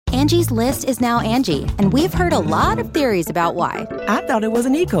Angie's List is now Angie, and we've heard a lot of theories about why. I thought it was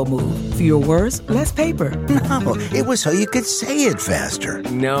an eco move. Fewer words, less paper. No, it was so you could say it faster.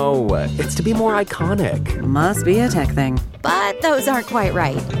 No, it's to be more iconic. Must be a tech thing. But those aren't quite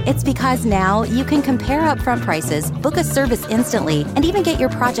right. It's because now you can compare upfront prices, book a service instantly, and even get your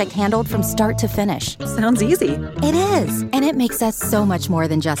project handled from start to finish. Sounds easy. It is, and it makes us so much more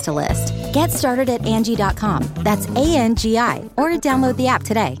than just a list. Get started at Angie.com. That's ANGI, or download the app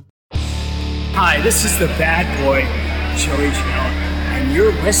today. Hi, this is the bad boy, Joey Janela, and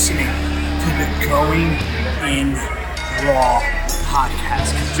you're listening to the Going in Raw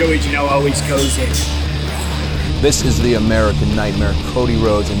podcast. Joey Janela always goes in. This is the American Nightmare, Cody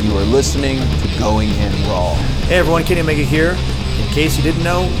Rhodes, and you are listening to Going in Raw. Hey everyone, Kenny Omega here. In case you didn't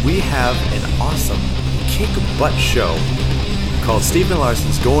know, we have an awesome kick-butt show called Steve and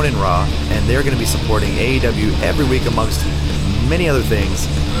Larson's Going in Raw, and they're going to be supporting AEW every week amongst many other things.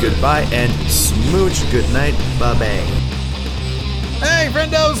 Goodbye and smooch. Good night. Bye-bye. Hey,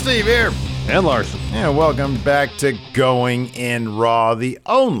 friendo, Steve here. And Larson. And welcome back to Going in Raw, the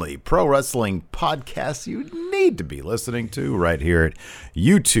only pro wrestling podcast you need to be listening to right here at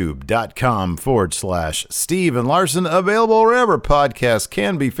youtube.com/Steve and Larson, available wherever podcasts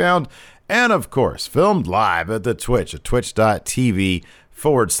can be found, and of course, filmed live at the Twitch at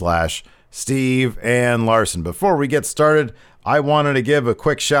twitch.tv/Steve and Larson. Before we get started, I wanted to give a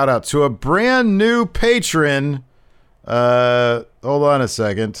quick shout out to a brand new patron. Hold on a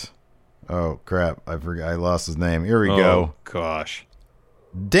second. Oh, crap. I forgot. I lost his name. Here we go. Gosh.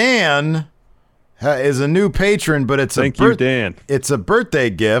 Dan is a new patron, but it's Thank you, Dan. It's a birthday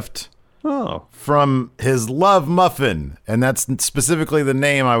gift from his Love Muffin, and that's specifically the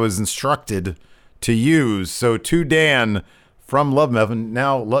name I was instructed to use. So to Dan from Love Muffin,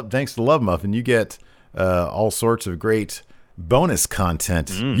 now thanks to Love Muffin, you get all sorts of great bonus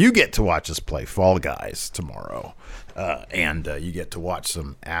content. You get to watch us play Fall Guys tomorrow. And you get to watch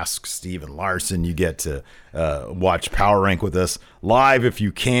some Ask Steve and Larson. You get to watch Power Rank with us live if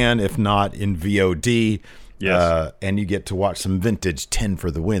you can, if not in VOD. Yes. And you get to watch some vintage 10 for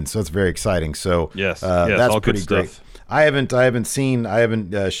the win. So that's very exciting. So yes, that's all pretty good great. stuff. I haven't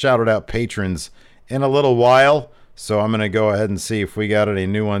shouted out patrons in a little while. So I'm going to go ahead and see if we got any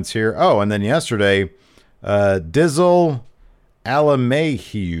new ones here. Oh, and then yesterday, Dizzle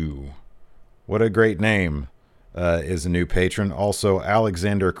Alamehu. What a great name. Is a new patron. Also,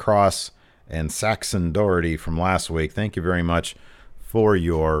 Alexander Cross and Saxon Doherty from last week. Thank you very much for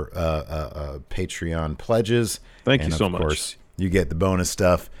your Patreon pledges. Thank you so much. Of course, you get the bonus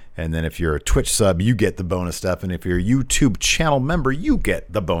stuff. And then if you're a Twitch sub, you get the bonus stuff. And if you're a YouTube channel member, you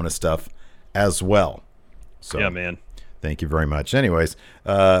get the bonus stuff as well. So, yeah, man. Thank you very much. Anyways,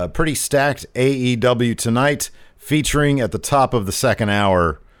 pretty stacked AEW tonight, featuring at the top of the second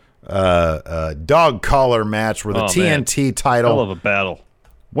hour dog collar match where the TNT title hell of a battle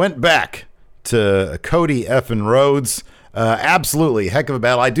went back to Cody effing Rhodes. Absolutely heck of a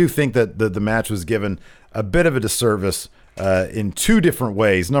battle. I do think that the match was given a bit of a disservice in two different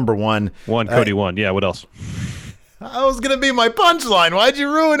ways. Number one, Cody won. Yeah, what else? That was gonna be my punchline. Why'd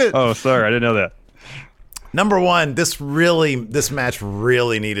you ruin it? Oh, sorry, I didn't know that. Number one, this match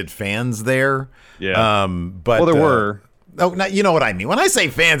really needed fans there. Yeah. But there were. Oh, you know what I mean. When I say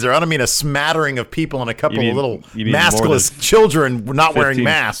fans there, I don't mean a smattering of people and a couple of little maskless children not wearing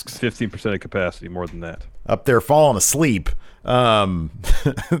masks. 15% of capacity, more than that. Up there falling asleep.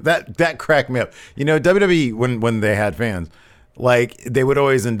 That cracked me up. You know, WWE, when they had fans, like, they would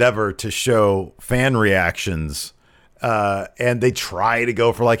always endeavor to show fan reactions. And they try to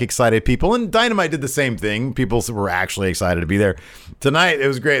go for like excited people, and Dynamite did the same thing. People were actually excited to be there. Tonight, it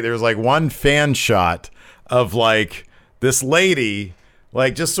was great. There was like one fan shot of like this lady,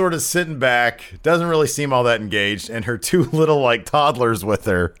 like, just sort of sitting back, doesn't really seem all that engaged, and her two little like toddlers with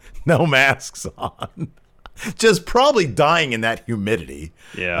her, no masks on. Just probably dying in that humidity.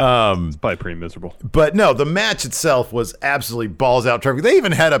 Yeah, it's probably pretty miserable. But no, the match itself was absolutely balls out terrific. They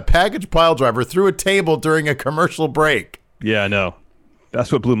even had a package pile driver through a table during a commercial break. Yeah, I know.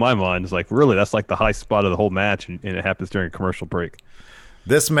 That's what blew my mind. It's like, really, that's like the high spot of the whole match, and it happens during a commercial break.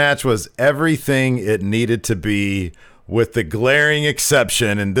 This match was everything it needed to be, with the glaring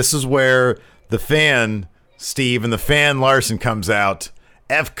exception, and this is where the fan, Steve, and the fan, Larson, comes out.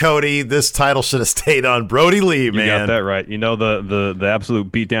 F Cody, this title should have stayed on Brody Lee, man. You got that right. You know, the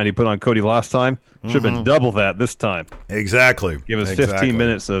absolute beatdown he put on Cody last time should have been double that this time. Exactly. Give us 15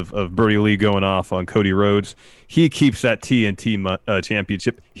 minutes of Brody Lee going off on Cody Rhodes. He keeps that TNT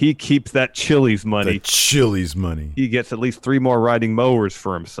championship. He keeps that Chili's money. The Chili's money. He gets at least 3 more riding mowers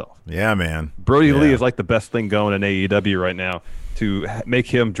for himself. Yeah, man. Brody Lee is like the best thing going in AEW right now. to make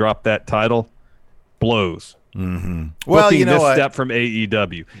him drop that title blows. Mm-hmm. Well, Booking you know this what? step from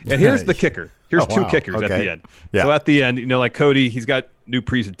AEW. And here's the kicker. Here's two kickers at the end. Yeah. So at the end, like Cody, he's got new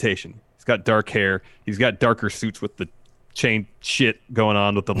presentation. He's got dark hair. He's got darker suits with the chain shit going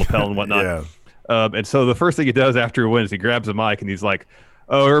on with the lapel and whatnot. Yeah. And so the first thing he does after he wins, he grabs a mic and he's like,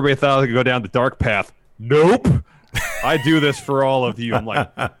 "Oh, everybody thought I could go down the dark path. Nope. I do this for all of you." I'm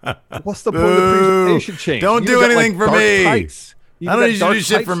like, what's the point of the presentation change? Don't do anything for me. I don't need you to do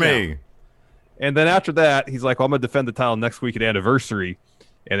shit for me. Now. And then after that, he's like, "Well, I'm going to defend the title next week at Anniversary."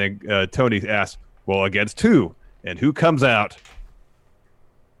 And then Tony asks, "Well, against who?" And who comes out?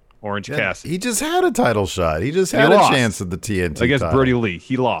 Orange Cassidy. He just had a title shot. He just had a chance at the TNT against title. Brody Lee.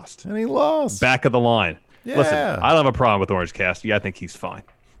 He lost. And he lost. Back of the line. Yeah. Listen, I don't have a problem with Orange Cassidy. I think he's fine.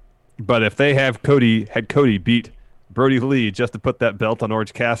 But if they had Cody beat Brody Lee just to put that belt on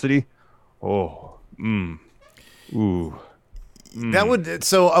Orange Cassidy, that would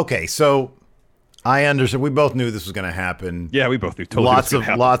so I understand. We both knew this was going to happen. Yeah, we both knew.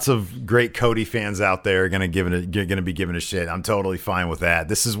 Totally lots of great Cody fans out there are going to be giving a shit. I'm totally fine with that.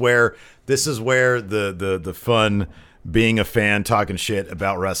 This is where the fun, being a fan, talking shit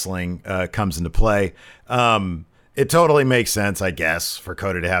about wrestling comes into play. It totally makes sense, I guess, for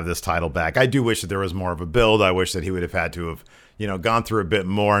Cody to have this title back. I do wish that there was more of a build. I wish that he would have had to have, gone through a bit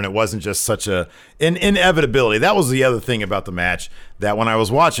more, and it wasn't just such an inevitability. That was the other thing about the match, that when I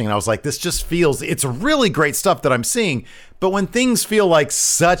was watching, and I was like, this just feels, it's really great stuff that I'm seeing, but when things feel like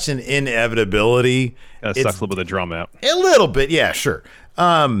such an inevitability, it sucks a little bit of the drama out. A little bit, yeah, sure.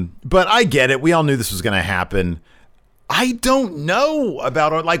 But I get it. We all knew this was going to happen. I don't know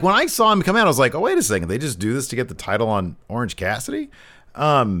about it. Like, when I saw him come out, I was like, oh, wait a second. They just do this to get the title on Orange Cassidy?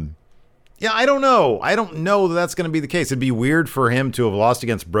 Yeah, I don't know. I don't know that that's going to be the case. It'd be weird for him to have lost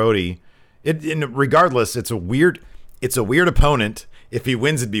against Brody. Regardless, it's a weird opponent. If he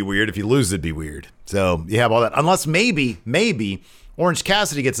wins, it'd be weird. If he loses, it'd be weird. So you have all that. Unless maybe Orange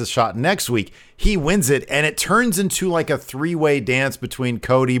Cassidy gets a shot next week. He wins it, and it turns into like a three-way dance between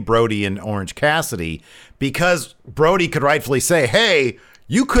Cody, Brody, and Orange Cassidy, because Brody could rightfully say, hey,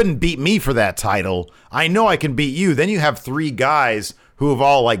 you couldn't beat me for that title. I know I can beat you. Then you have three guys who have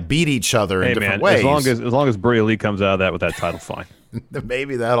all like beat each other in different ways. As long as Brody Lee comes out of that with that title, fine.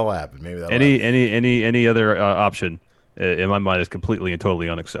 Maybe that'll happen. Any other option in my mind is completely and totally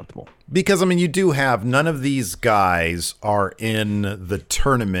unacceptable. Because you do have none of these guys are in the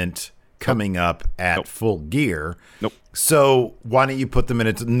tournament coming up at Full Gear. Nope. So why don't you put them in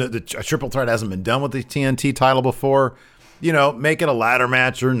a triple threat? Hasn't been done with the TNT title before. Make it a ladder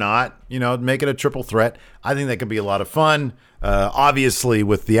match or not. Make it a triple threat. I think that could be a lot of fun. Obviously,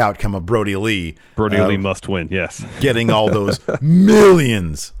 with the outcome of Brody Lee. Brody Lee must win, yes. Getting all those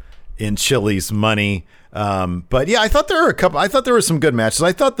millions in Chili's money. But yeah, I thought there were some good matches.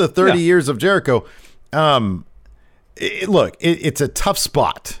 I thought the 30 years of Jericho, it's a tough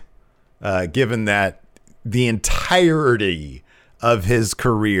spot, given that the entirety of his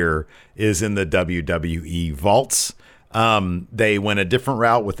career is in the WWE vaults. They went a different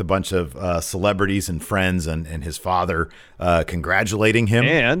route with a bunch of celebrities and friends and his father congratulating him.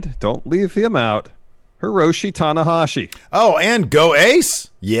 And don't leave him out, Hiroshi Tanahashi. Oh, and Go Ace.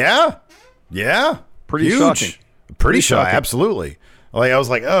 Yeah. Pretty huge. Shocking. Pretty shocking. Absolutely. Like, I was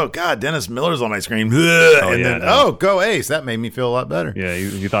like, oh, God, Dennis Miller's on my screen. Go Ace. That made me feel a lot better. Yeah,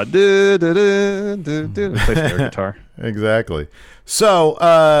 you thought, play some air guitar. Exactly.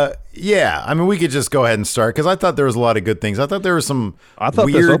 So, we could just go ahead and start, because I thought there was a lot of good things. I thought there was some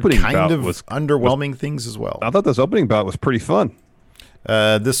weird, kind of underwhelming things as well. I thought this opening bout was pretty fun.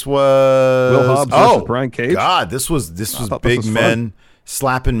 This was Will Hobbs versus Brian Cage. God, this was big men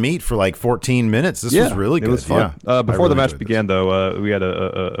slapping meat for like 14 minutes. This was really good. It was fun. Before the match began, this. though, we had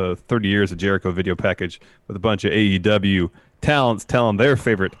a 30 years of Jericho video package with a bunch of AEW talents telling their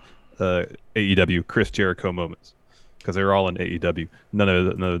favorite AEW Chris Jericho moments, because they were all in AEW. None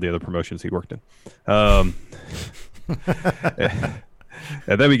of the other promotions he worked in. And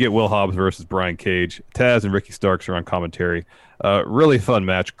then we get Will Hobbs versus Brian Cage. Taz and Ricky Starks are on commentary. Really fun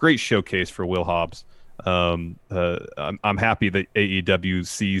match. Great showcase for Will Hobbs. I'm happy that AEW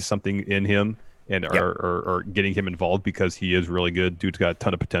sees something in him and are getting him involved, because he is really good. Dude's got a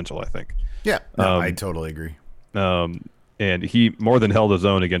ton of potential, I think. Yeah, I totally agree. And he more than held his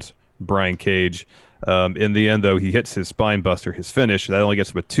own against Brian Cage. In the end, though, he hits his spine buster, his finish. That only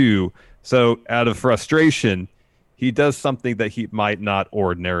gets him a 2. So out of frustration, he does something that he might not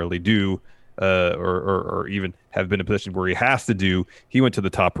ordinarily do, or even have been in a position where he has to do. He went to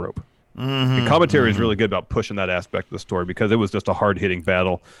the top rope. The commentary is really good about pushing that aspect of the story because it was just a hard-hitting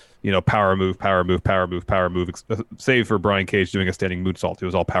battle. Power move, power move, power move, power move. Save for Brian Cage doing a standing moonsault. It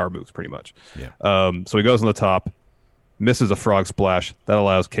was all power moves pretty much. Yeah. So he goes on the top, misses a frog splash. That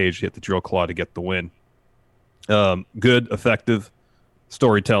allows Cage to hit the drill claw to get the win. Good, effective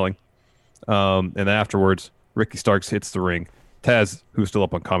storytelling. And then afterwards, Ricky Starks hits the ring. Taz, who's still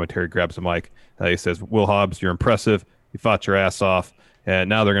up on commentary, grabs the mic. He says, Will Hobbs, you're impressive. You fought your ass off. And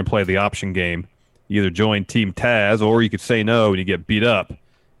now they're going to play the option game. You either join Team Taz or you could say no and you get beat up.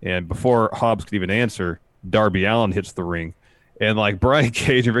 And before Hobbs could even answer, Darby Allin hits the ring. And like Brian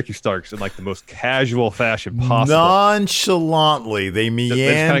Cage and Ricky Starks in like the most casual fashion possible. Nonchalantly, they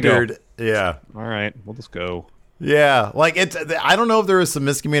meandered. Yeah. All right, we'll just go. Yeah. Like I don't know if there was some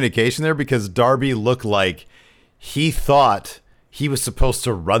miscommunication there because Darby looked like he thought he was supposed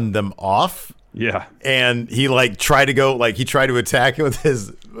to run them off. Yeah. And he tried to attack it with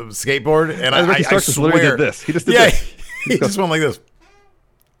his skateboard. And Ricky Starks just literally did this. He just did this. He just went like this.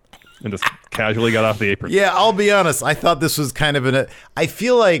 And just casually got off the apron. Yeah, I'll be honest. I thought this was kind of I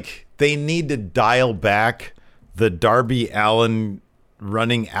feel like they need to dial back the Darby Allin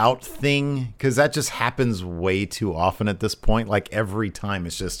running out thing because that just happens way too often at this point. Like every time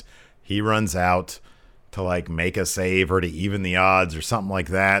it's just he runs out to like make a save or to even the odds or something like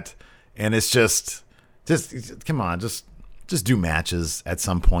that. And it's just come on, just do matches at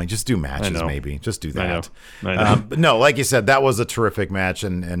some point. Just do matches, maybe. Just do that. I know. But no, like you said, that was a terrific match,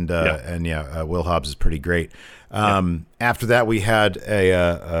 and Will Hobbs is pretty great. After that, we had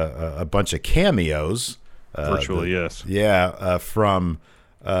a bunch of cameos. Virtually, yes. Yeah, from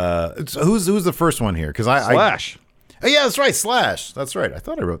who's the first one here? Because Slash. Oh, yeah, that's right, Slash. That's right. I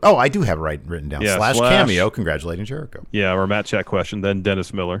thought I wrote. Oh, I do have it written down. Yeah, Slash cameo, congratulating Jericho. Yeah, our Matt Chat question. Then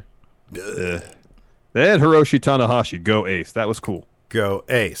Dennis Miller. Then Hiroshi Tanahashi, go Ace. That was cool. Go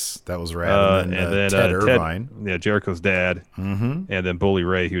Ace. That was rad. And then Ted Irvine. Jericho's dad. Mm-hmm. And then Bully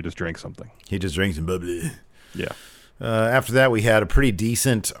Ray, who just drank something. He just drank some bubbly. Yeah. After that, we had a pretty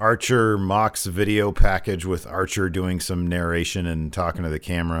decent Archer Mox video package with Archer doing some narration and talking to the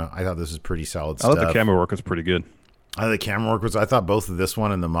camera. I thought this was pretty solid stuff. I thought the camera work was pretty good. The camera work was. I thought both of this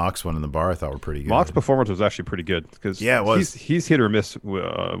one and the Mox one in the bar I thought were pretty good. Mox's performance was actually pretty good because it was. He's hit or miss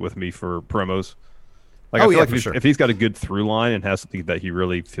with me for promos. Like I feel like if he's got a good through line and has something that he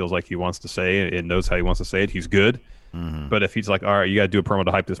really feels like he wants to say and knows how he wants to say it, he's good. Mm-hmm. But if he's like, all right, you got to do a promo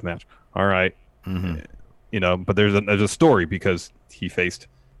to hype this match. All right, mm-hmm. But there's a story because he faced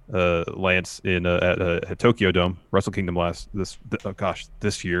Lance in at Tokyo Dome, Wrestle Kingdom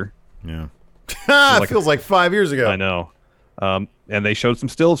this year. Yeah. It feels like 5 years ago. I know. And they showed some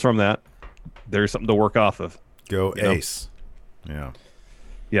stills from that. There's something to work off of. Go Ace. Yeah.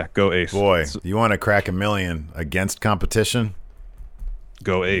 Yeah, go Ace. Boy, you want to crack $1 million against competition?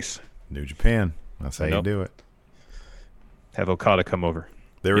 Go Ace. New Japan. That's how you do it. Have Okada come over.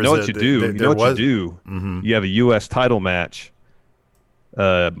 You know what you do? Mm-hmm. You have a U.S. title match.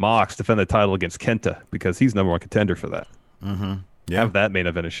 Mox defend the title against Kenta because he's number one contender for that. Mm-hmm. Yeah. Have that main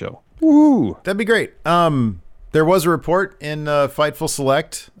event a show. Woo! That'd be great. There was a report in Fightful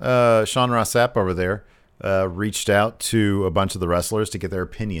Select. Sean Ross Sapp over there reached out to a bunch of the wrestlers to get their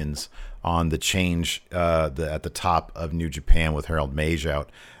opinions on the change at the top of New Japan with Harold Mage out.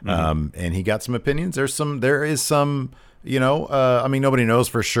 And he got some opinions. There is some, nobody knows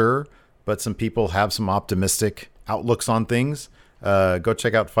for sure, but some people have some optimistic outlooks on things. Go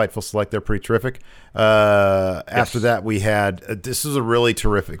check out Fightful Select. They're pretty terrific. After that, we had this was a really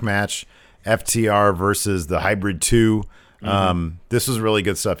terrific match. FTR versus the Hybrid 2. This was really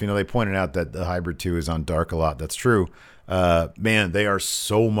good stuff. They pointed out that the Hybrid 2 is on Dark a lot. That's true. Man, they are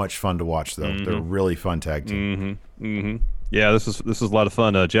so much fun to watch, though. They're a really fun tag team. Yeah, this is a lot of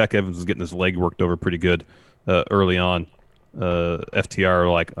fun. Jack Evans is getting his leg worked over pretty good early on. FTR are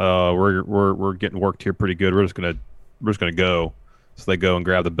like, we're getting worked here pretty good. We're just gonna go. So they go and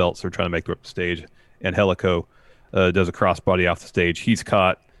grab the belts. They're trying to make their way up the stage, and Helico does a crossbody off the stage. He's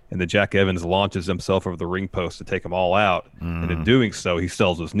caught. And then Jack Evans launches himself over the ring post to take them all out. And in doing so, he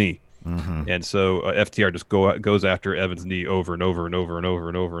sells his knee. And so FTR just goes after Evans' knee over and over and over and over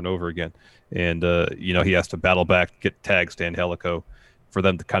and over and over again. And, he has to battle back, get tagged, stand Helico for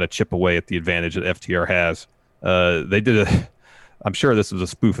them to kind of chip away at the advantage that FTR has. I'm sure this was a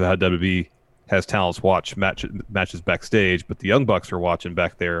spoof of how WWE has talents watch matches backstage, but the Young Bucks are watching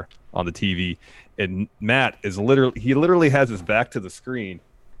back there on the TV. And Matt is literally has his back to the screen.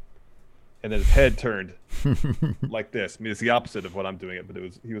 And then his head turned like this. I mean, it's the opposite of what I'm doing it, but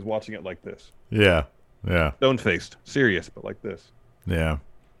he was watching it like this. Yeah. Stone-faced, serious, but like this. Yeah.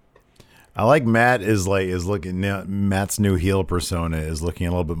 I like Matt's new heel persona is looking a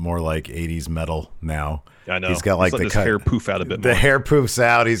little bit more like 80s metal now. I know. He's got like his hair poof out a bit the more. hair poofs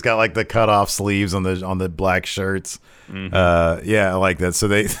out. He's got like the cut off sleeves on the black shirts. Mm-hmm. Yeah, I like that. So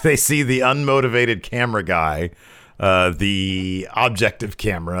they see the unmotivated camera guy, the objective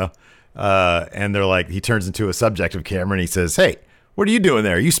camera, and they're like, he turns into a subjective camera and he says, "Hey, what are you doing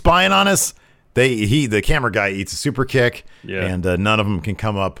there? Are you spying on us?" The camera guy eats a super kick, and none of them can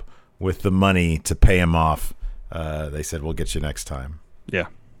come up with the money to pay him off. They said, "We'll get you next time." Yeah.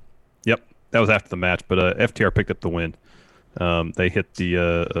 Yep. That was after the match, but FTR picked up the win. They hit the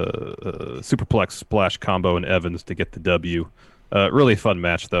superplex splash combo in Evans to get the W. Really fun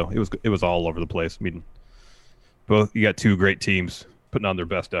match, though. It was all over the place. I mean, you got two great teams putting on their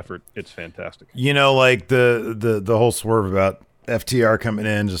best effort. It's fantastic. You know, like the whole swerve about FTR coming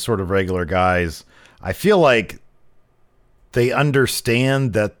in, just sort of regular guys. I feel like they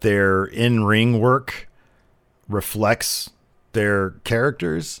understand that their in-ring work reflects their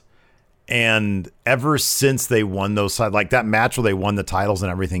characters. And ever since they won those, like that match where they won the titles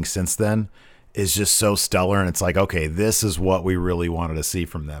and everything since then is just so stellar. And it's like, okay, this is what we really wanted to see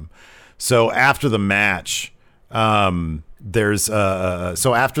from them. So after the match, the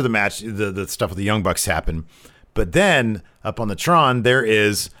stuff with the Young Bucks happened. But then up on the Tron, there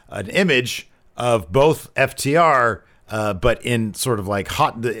is an image of both FTR, but in sort of like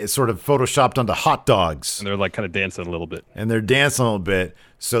sort of photoshopped onto hot dogs. And they're like kind of dancing a little bit.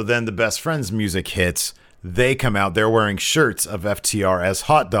 So then the Best Friends music hits. They come out. They're wearing shirts of FTR as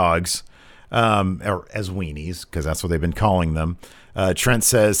hot dogs, or as weenies, because that's what they've been calling them. Trent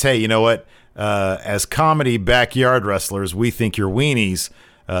says, "Hey, you know what? As comedy backyard wrestlers, we think you're weenies."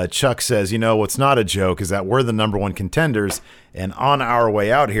 Chuck says, "You know what's not a joke is that we're the number one contenders. And on our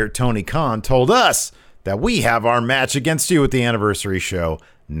way out here, Tony Khan told us that we have our match against you at the anniversary show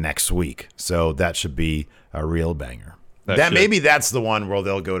next week. So that should be a real banger." Maybe that's the one where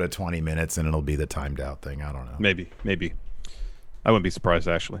they'll go to 20 minutes and it'll be the timed out thing. I don't know. Maybe. I wouldn't be surprised,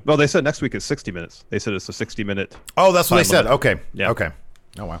 actually. Well, they said next week is 60 minutes. They said it's a 60-minute. Oh, that's what they said. limit. Okay. Yeah. Okay.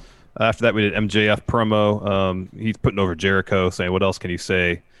 Oh, wow. After that, we did MJF promo. He's putting over Jericho, saying, "What else can he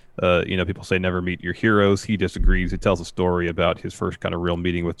say?" People say never meet your heroes. He disagrees. He tells a story about his first kind of real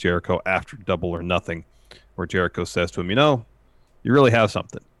meeting with Jericho after Double or Nothing, where Jericho says to him, "You really have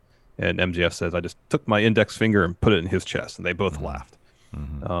something." And MJF says, "I just took my index finger and put it in his chest." And they both laughed.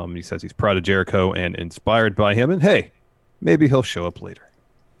 Mm-hmm. He says he's proud of Jericho and inspired by him. And hey, maybe he'll show up later.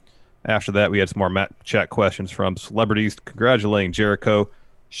 After that, we had some more chat questions from celebrities congratulating Jericho.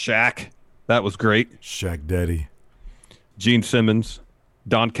 Shaq, that was great. Shaq Daddy. Gene Simmons.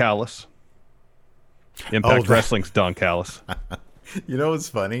 Don Callis. Impact Wrestling's Don Callis. You know what's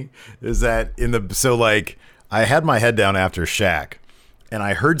funny is that I had my head down after Shaq, and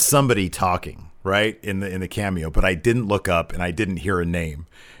I heard somebody talking right in the cameo, but I didn't look up and I didn't hear a name.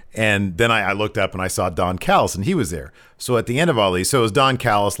 And then I looked up and I saw Don Callis, and he was there. So at the end of all these, so it was Don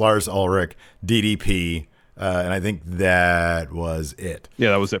Callis, Lars Ulrich, DDP, and I think that was it.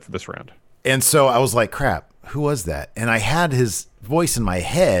 Yeah, that was it for this round. And so I was like, crap, who was that? And I had his voice in my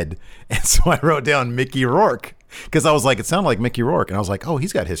head, and so I wrote down Mickey Rourke, because I was like, it sounded like Mickey Rourke, and I was like, oh,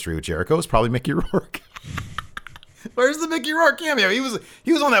 he's got history with Jericho. It's probably Mickey Rourke. Where's the Mickey Rourke cameo? He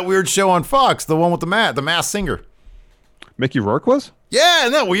was on that weird show on Fox, the one with the Masked Singer. Mickey Rourke was? Yeah,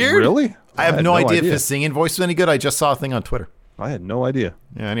 isn't that weird? Really? I have no idea if his singing voice was any good. I just saw a thing on Twitter. I had no idea.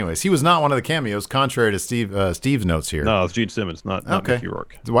 Yeah, anyways, he was not one of the cameos, contrary to Steve's notes here. No, it's Gene Simmons, not Mickey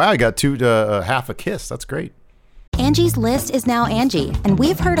Rourke. Wow, I got half a kiss. That's great. Angie's List is now Angie, and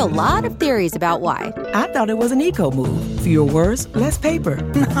we've heard a lot of theories about why. I thought it was an eco move. Fewer words, less paper.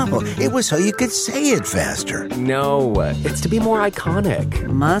 No, it was so you could say it faster. No, it's to be more iconic.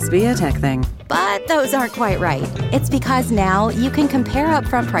 Must be a tech thing. But those aren't quite right. It's because now you can compare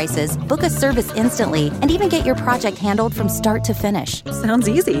upfront prices, book a service instantly, and even get your project handled from start to finish. Sounds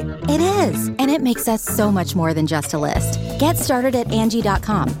easy. It is, and it makes us so much more than just a list. Get started at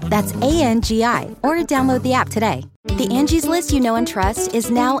Angie.com. That's ANGI, or download the app today. The Angie's List you know and trust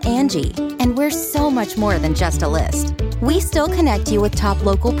is now Angie, and we're so much more than just a list. We still connect you with top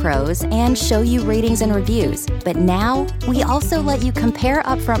local pros and show you ratings and reviews, but now we also let you compare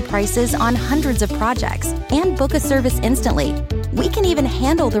upfront prices on hundreds of projects and book a service instantly. We can even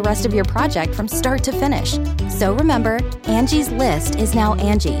handle the rest of your project from start to finish. So remember, Angie's List is now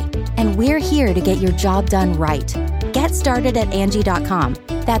Angie, and we're here to get your job done right. Get started at Angie.com.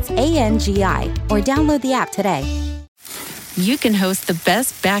 That's ANGI, or download the app today. You can host the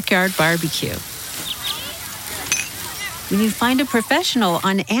best backyard barbecue when you find a professional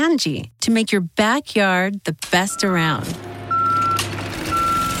on Angie to make your backyard the best around.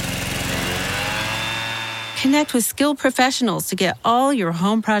 Connect with skilled professionals to get all your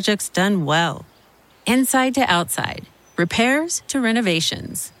home projects done well. Inside to outside, repairs to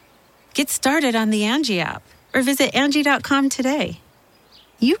renovations. Get started on the Angie app or visit Angie.com today.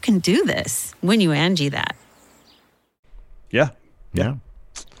 You can do this when you Angie that. Yeah.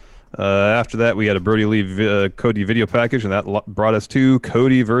 After that, we had a Brody Lee Cody video package, and that brought us to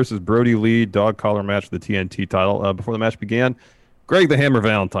Cody versus Brody Lee dog collar match for the TNT title. Before the match began, Greg the Hammer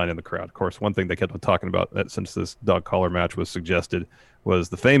Valentine in the crowd. Of course, one thing they kept on talking about since this dog collar match was suggested was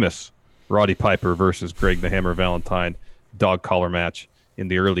the famous Roddy Piper versus Greg the Hammer Valentine dog collar match in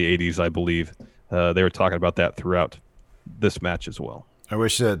the early 80s, I believe. They were talking about that throughout this match as well. I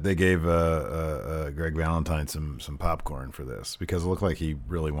wish that they gave Greg Valentine some popcorn for this, because it looked like he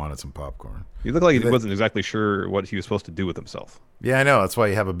really wanted some popcorn. He looked like he wasn't exactly sure what he was supposed to do with himself. Yeah, I know. That's why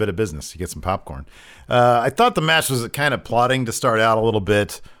you have a bit of business. You get some popcorn. I thought the match was kind of plotting to start out a little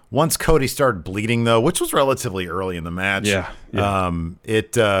bit. Once Cody started bleeding, though, which was relatively early in the match,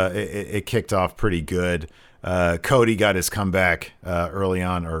 it kicked off pretty good. Cody got his comeback early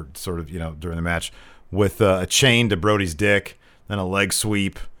on, or sort of during the match, with a chain to Brody's dick. Then a leg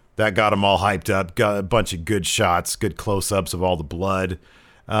sweep. That got him all hyped up. Got a bunch of good shots, good close-ups of all the blood.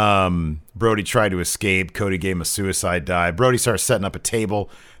 Brody tried to escape. Cody gave him a suicide dive. Brody starts setting up a table.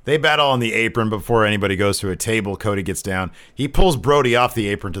 They battle on the apron before anybody goes to a table. Cody gets down. He pulls Brody off the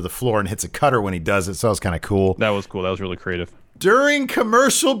apron to the floor and hits a cutter when he does it, so that was kind of cool. That was cool. That was really creative. During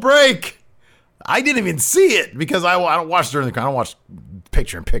commercial break, I didn't even see it because I don't watch during the. I don't watch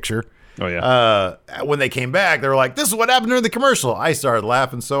picture-in-picture. Oh, yeah. When they came back, they were like, this is what happened during the commercial. I started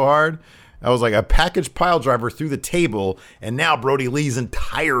laughing so hard. I was like a package pile driver through the table, and now Brody Lee's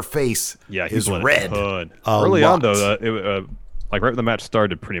entire face is red. Early on, though, like right when the match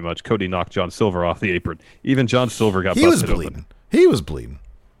started, pretty much, Cody knocked John Silver off the apron. Even John Silver got busted open. He was bleeding.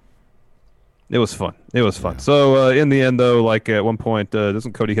 It was fun. Yeah. So in the end, though, like at one point,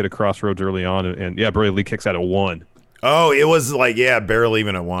 doesn't Cody hit a crossroads early on? And Brody Lee kicks out at 1. Oh, it was like, barely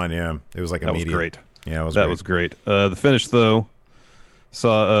even at 1, yeah. It was like immediate. That was great. Yeah, that was great. The finish, though,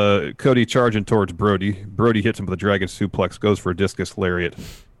 saw Cody charging towards Brody. Brody hits him with a dragon suplex, goes for a discus lariat.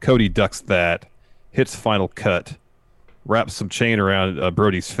 Cody ducks that, hits final cut, wraps some chain around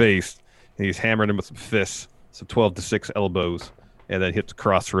Brody's face, and he's hammering him with some fists, some 12-6 elbows, and then hits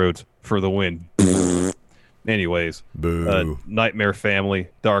crossroads for the win. Anyways, Nightmare Family,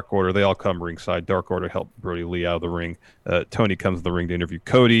 Dark Order, they all come ringside. Dark Order helped Brody Lee out of the ring. Tony comes to the ring to interview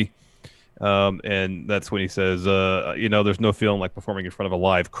Cody, and that's when he says, there's no feeling like performing in front of a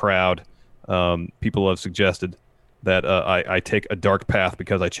live crowd. People have suggested that I take a dark path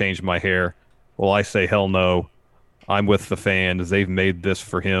because I changed my hair. Well, I say hell no. I'm with the fans. They've made this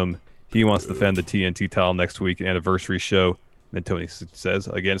for him. He wants to defend the TNT title next week, anniversary show. And Tony says,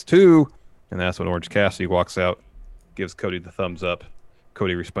 against 2. And that's when Orange Cassidy walks out, gives Cody the thumbs up.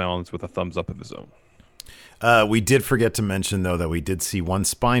 Cody responds with a thumbs up of his own. We did forget to mention, though, that we did see one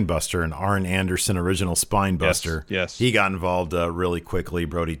spine buster, an Arn Anderson original spine buster. Yes. He got involved really quickly.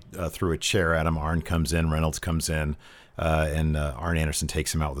 Brody threw a chair at him. Arn comes in. Reynolds comes in. And Arn Anderson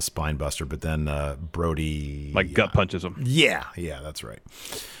takes him out with a spine buster. But then Brody... gut punches him. Yeah, that's right.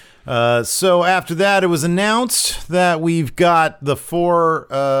 So after that, it was announced that we've got the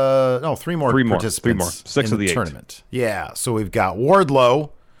 3 more participants 6 in of the the 8. tournament. Yeah, so we've got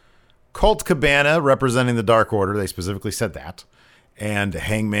Wardlow, Colt Cabana representing the Dark Order. They specifically said that. And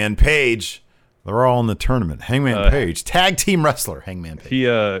Hangman Page. They're all in the tournament. Hangman Page, tag team wrestler, Hangman Page.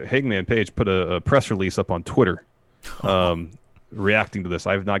 Hangman Page put a press release up on Twitter reacting to this.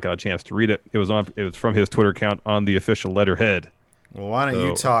 I've not got a chance to read it. It was from his Twitter account on the official letterhead. Well, why don't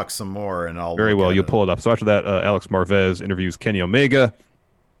you talk some more, and I'll... Very well, you'll pull it up. So after that, Alex Marvez interviews Kenny Omega.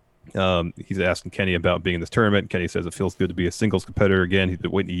 He's asking Kenny about being in this tournament. Kenny says it feels good to be a singles competitor again. He's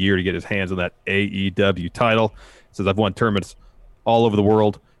been waiting a year to get his hands on that AEW title. He says, I've won tournaments all over the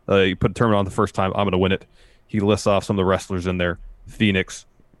world. You put a tournament on the first time, I'm going to win it. He lists off some of the wrestlers in there, Phoenix,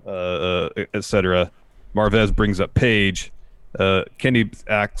 etc. Marvez brings up Page. Kenny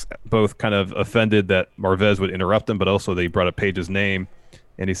acts both kind of offended that Marvez would interrupt him, but also they brought up Page's name,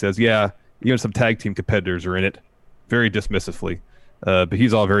 and he says, even some tag team competitors are in it, very dismissively, but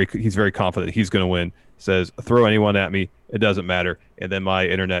he's very confident he's going to win. Says, throw anyone at me, it doesn't matter. And then my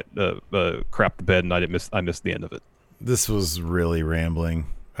internet crapped the bed, and I missed the end of it. This was really rambling.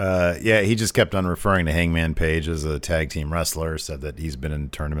 He just kept on referring to Hangman Page as a tag team wrestler, said that he's been in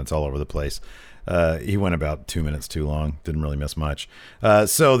tournaments all over the place. He went about 2 minutes too long. Didn't really miss much.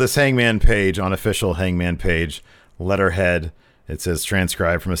 So this Hangman Page, unofficial Hangman Page letterhead, it says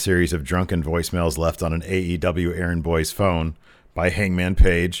transcribed from a series of drunken voicemails left on an AEW errand boy's phone by Hangman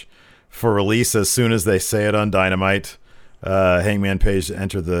Page. for release as soon as they say it on Dynamite. Hangman Page to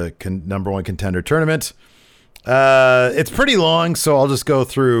enter the number one contender tournament. It's pretty long, so I'll just go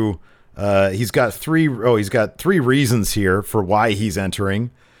through. He's got three reasons here for why he's entering.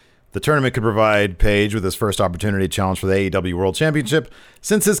 The tournament could provide Page with his first opportunity to challenge for the AEW World Championship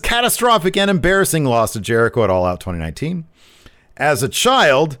since his catastrophic and embarrassing loss to Jericho at All Out 2019. As a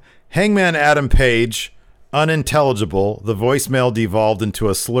child, Hangman Adam Page, unintelligible, the voicemail devolved into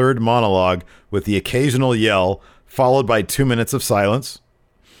a slurred monologue with the occasional yell, followed by 2 minutes of silence.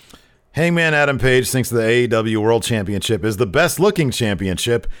 Hangman Adam Page thinks the AEW World Championship is the best-looking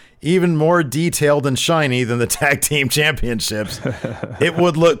championship, even more detailed and shiny than the Tag Team Championships. It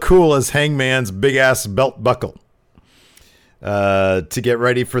would look cool as Hangman's big-ass belt buckle. To get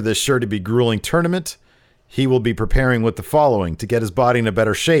ready for this sure-to-be grueling tournament, he will be preparing with the following. To get his body in a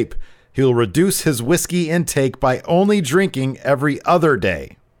better shape, he will reduce his whiskey intake by only drinking every other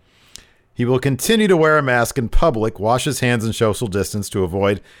day. He will continue to wear a mask in public, wash his hands and social distance to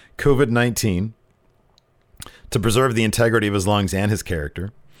avoid COVID-19, to preserve the integrity of his lungs and his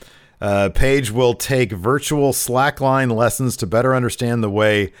character. Page will take virtual slackline lessons to better understand the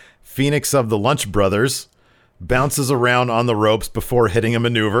way Phoenix of the Lunch Brothers bounces around on the ropes before hitting a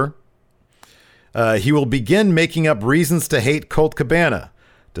maneuver. He will begin making up reasons to hate Colt Cabana.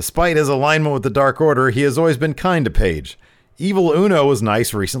 Despite his alignment with the Dark Order, he has always been kind to Page. Evil Uno was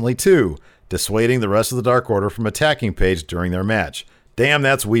nice recently, too, dissuading the rest of the Dark Order from attacking Page during their match. Damn,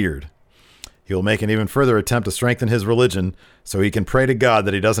 that's weird. He will make an even further attempt to strengthen his religion so he can pray to God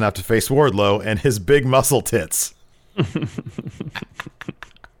that he doesn't have to face Wardlow and his big muscle tits.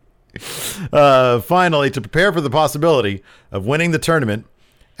 Finally, to prepare for the possibility of winning the tournament,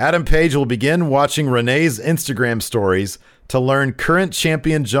 Adam Page will begin watching Renee's Instagram stories to learn current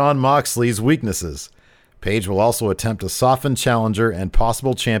champion Jon Moxley's weaknesses. Page will also attempt to soften challenger and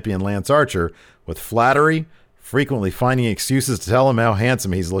possible champion Lance Archer with flattery, frequently finding excuses to tell him how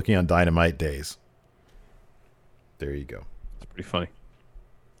handsome he's looking on Dynamite days. There you go. It's pretty funny.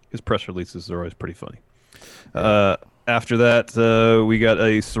 His press releases are always pretty funny. After that, we got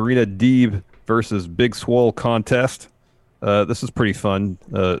a Serena Deeb versus Big Swole contest. This is pretty fun.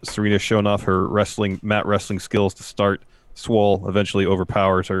 Serena showing off her mat wrestling skills to start. Swole eventually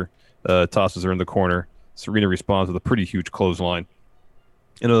overpowers her, tosses her in the corner. Serena responds with a pretty huge clothesline.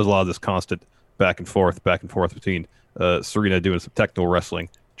 And there's a lot of this constant back and forth between Serena doing some technical wrestling,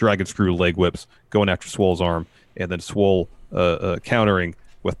 dragon screw leg whips, going after Swole's arm, and then Swole countering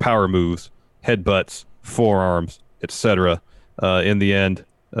with power moves, headbutts, forearms, etc. In the end,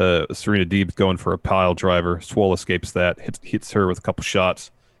 Serena Deeb's going for a pile driver. Swole escapes that, hits her with a couple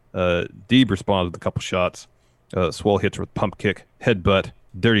shots. Deeb responds with a couple shots. Swole hits her with pump kick, headbutt,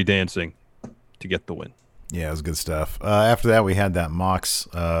 dirty dancing to get the win. Yeah, it was good stuff. After that, we had that Mox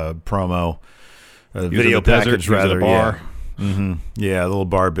promo, video package, rather. Bar. Yeah. Mm-hmm. Yeah, a little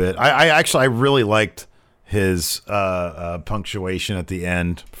bar bit. I really liked his punctuation at the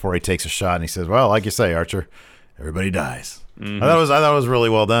end before he takes a shot, and he says, "Well, like you say, Archer, everybody dies." Mm-hmm. I thought it was really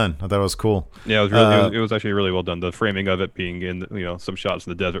well done. I thought it was cool. Yeah, it was actually really well done. The framing of it being in some shots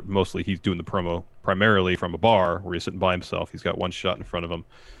in the desert. Mostly, he's doing the promo primarily from a bar where he's sitting by himself. He's got one shot in front of him.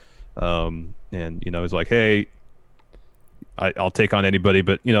 And he's like, hey, I'll take on anybody,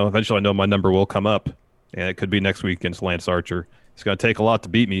 but eventually I know my number will come up, and it could be next week against Lance Archer. It's going to take a lot to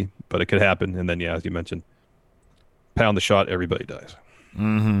beat me, but it could happen. And then, yeah, as you mentioned, pound the shot, everybody dies.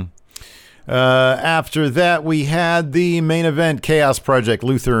 Mm-hmm. After that, we had the main event, Chaos Project,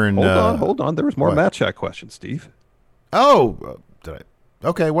 Luther and... Hold on. There was more match chat questions, Steve. Oh, did I?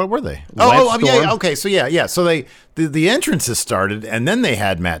 Okay, what were they? Yeah. Okay, so yeah. So the entrances started, and then they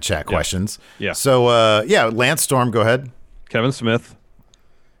had Matt Chat questions. Yeah. So Lance Storm, go ahead. Kevin Smith,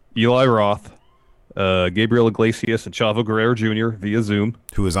 Eli Roth, Gabriel Iglesias, and Chavo Guerrero Jr. via Zoom,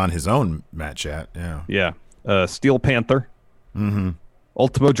 who was on his own Matt Chat. Yeah. Yeah. Steel Panther. Mm-hmm.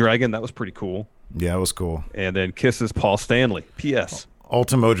 Ultimo Dragon. That was pretty cool. Yeah, it was cool. And then Kisses Paul Stanley. P.S.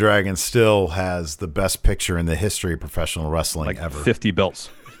 Ultimo Dragon still has the best picture in the history of professional wrestling ever. 50 belts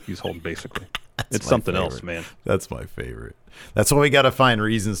he's holding, basically. It's something else, man. That's my favorite. That's why we got to find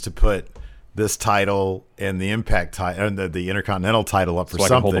reasons to put this title and the Impact title and the Intercontinental title up for so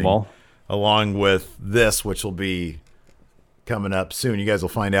something. I can hold them all. Along with this, which will be coming up soon. You guys will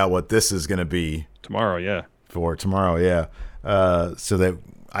find out what this is going to be. Tomorrow, yeah. For tomorrow, yeah. So that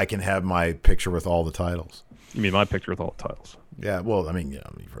I can have my picture with all the titles. You mean my picture with all the titles? Yeah, well, I mean, me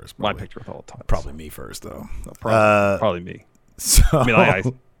first. Probably. My picture with all the titles. Probably me first, though. No, probably me. So, I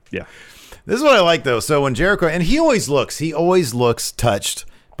mean, yeah. This is what I like, though. So when Jericho, and he always looks touched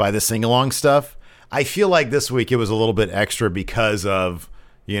by the sing-along stuff. I feel like this week it was a little bit extra because of,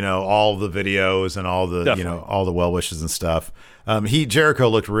 all the videos and all the Definitely. all the well wishes and stuff. Jericho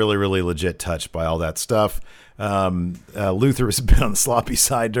looked really, really legit touched by all that stuff. Luther has been on the sloppy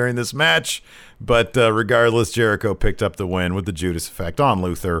side during this match, but regardless, Jericho picked up the win with the Judas effect on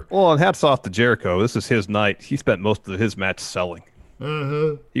Luther. Well, and hats off to Jericho. This is his night. He spent most of his match selling.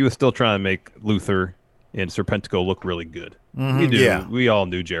 Mm-hmm. He was still trying to make Luther and Serpentico look really good. Mm-hmm. Yeah. We all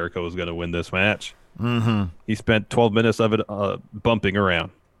knew Jericho was going to win this match. Mm-hmm. He spent 12 minutes of it bumping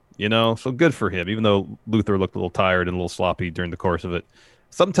around, so good for him, even though Luther looked a little tired and a little sloppy during the course of it.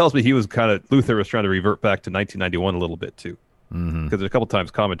 Something tells me Luther was trying to revert back to 1991 a little bit too. Mm-hmm. Because a couple times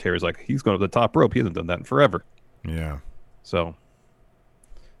commentaries like, he's going to the top rope. He hasn't done that in forever. Yeah. So,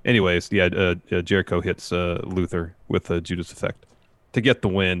 anyways, Jericho hits Luther with a Judas effect to get the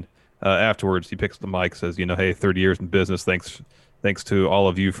win. Afterwards, he picks up the mic, says, hey, 30 years in business. Thanks to all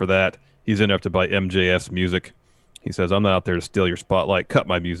of you for that. He's interrupted by MJF's music. He says, I'm not out there to steal your spotlight, cut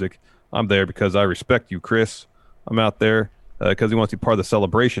my music. I'm there because I respect you, Chris. I'm out there because he wants to be part of the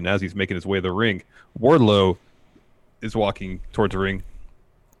celebration as he's making his way to the ring. Wardlow is walking towards the ring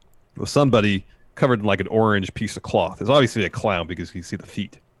with somebody covered in like an orange piece of cloth. It's obviously a clown because you see the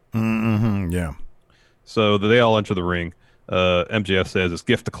feet. Mm-hmm. Yeah. So they all enter the ring. MJF says it's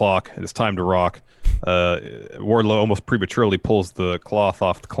gift the clock and it's time to rock. Wardlow almost prematurely pulls the cloth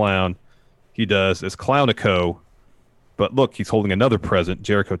off the clown. He does. It's Clownico, but look, he's holding another present.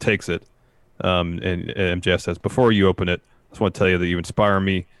 Jericho takes it, and MJF says, "Before you open it, I just want to tell you that you inspire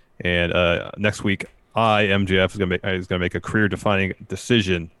me. And next week, MJF, is gonna make a career-defining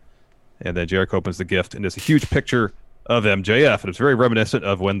decision." And then Jericho opens the gift, and it's a huge picture of MJF, and it's very reminiscent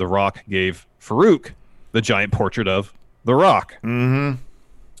of when The Rock gave Farouk the giant portrait of The Rock. Mm-hmm.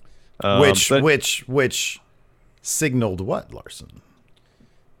 Which signaled what, Larson?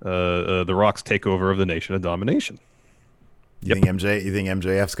 The Rock's takeover of the Nation of Domination. You think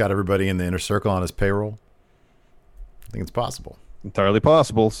MJF's got everybody in the inner circle on his payroll? I think it's possible. Entirely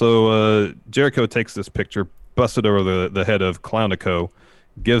possible. So Jericho takes this picture, busts it over the head of Clownico,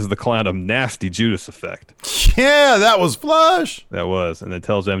 gives the clown a nasty Judas effect. Yeah, that was flush. That was. And then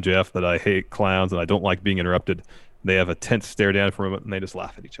tells MJF that I hate clowns and I don't like being interrupted. They have a tense stare down for a moment and they just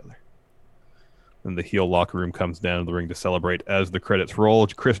laugh at each other. And the heel locker room comes down to the ring to celebrate as the credits roll.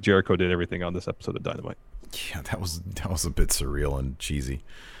 Chris Jericho did everything on this episode of Dynamite. Yeah, that was a bit surreal and cheesy.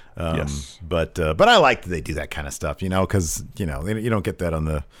 Yes. But I like that they do that kind of stuff, because you don't get that on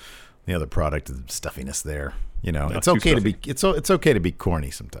the other product, the stuffiness there. It's okay to be it's okay to be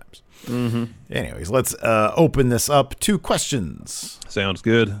corny sometimes. Mm-hmm. Anyways, let's open this up to questions. Sounds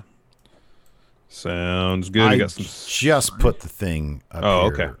good. I just put the thing up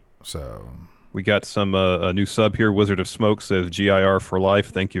here. Okay. So we got some a new sub here. Wizard of Smoke says GIR for life.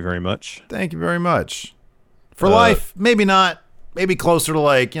 Thank you very much. Thank you very much. For life, maybe not. Maybe closer to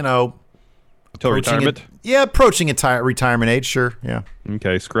until retirement. Approaching retirement age. Sure. Yeah.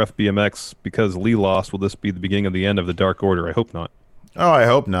 Okay. Scruff BMX. Because Lee lost, will this be the beginning of the end of the Dark Order? I hope not. Oh, I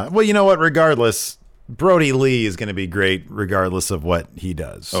hope not. Well, you know what? Regardless, Brody Lee is going to be great regardless of what he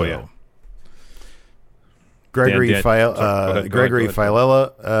does. So. Oh yeah. Gregory Filela,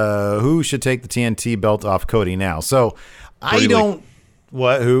 who should take the TNT belt off Cody now? So Brody Lee.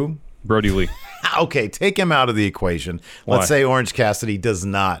 Who? Brody Lee. Okay, take him out of the equation. Why? Let's say Orange Cassidy does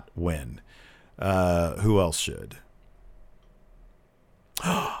not win. Who else should?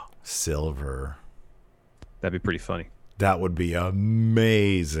 Silver. That'd be pretty funny. That would be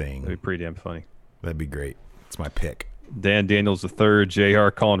amazing. That'd be pretty damn funny. That'd be great. It's my pick. Dan Daniels III, JR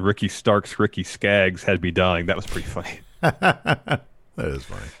calling Ricky Starks Ricky Skaggs had me dying. That was pretty funny. That is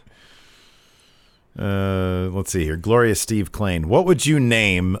funny. Let's see here. Gloria Steve Klain. What would you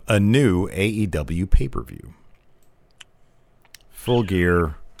name a new AEW pay-per-view? Full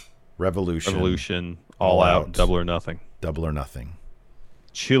Gear, Revolution, All Out, Double or Nothing. Double or Nothing.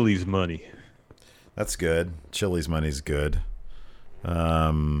 Chili's Money. That's good. Chili's Money's good.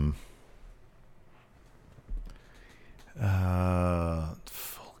 Full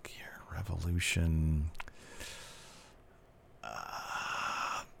Gear, Revolution.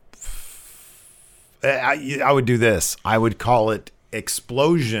 I would do this. I would call it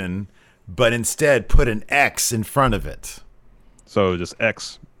Explosion, but instead put an X in front of it. So just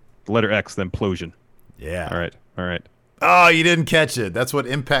X, the letter X, then Plosion. Yeah. All right. Oh, you didn't catch it. That's what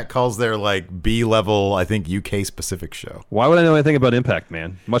Impact calls their B-level, I think, UK specific show. Why would I know anything about Impact,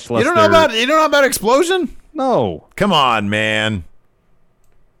 man? Much less. You don't know about Explosion? No. Come on, man.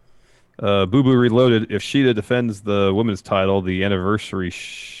 Boo Boo Reloaded. If Sheeta defends the women's title, the anniversary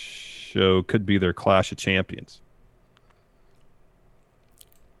show could be their Clash of Champions.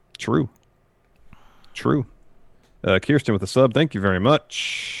 True. Kirsten with a sub. Thank you very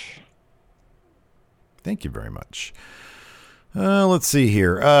much. Thank you very much. Let's see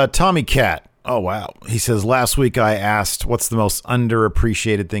here. Tommy Cat. Oh, wow. He says, last week I asked what's the most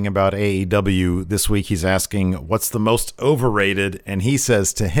underappreciated thing about AEW. This week he's asking what's the most overrated. And he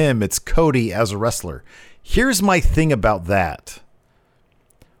says to him, it's Cody as a wrestler. Here's my thing about that.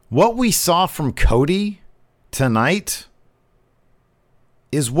 What we saw from Cody tonight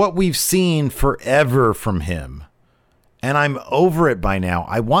is what we've seen forever from him. And I'm over it by now.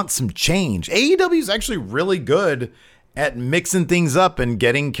 I want some change. AEW is actually really good at mixing things up and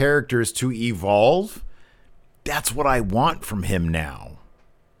getting characters to evolve. That's what I want from him now.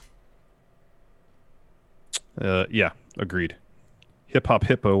 Yeah, agreed. Hip Hop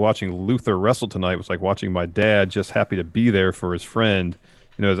Hippo watching Luther wrestle tonight was like watching my dad, just happy to be there for his friend.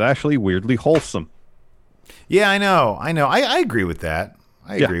 You know, it was actually weirdly wholesome. Yeah, I know. I agree with that.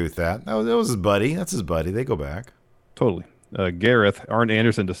 I agree with that. That was his buddy. That's his buddy. They go back. Totally. Gareth, Arn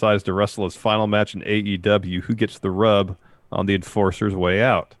Anderson decides to wrestle his final match in AEW. Who gets the rub on the Enforcer's way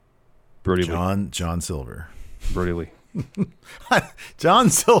out? Brody Lee. John Silver. Brody Lee. John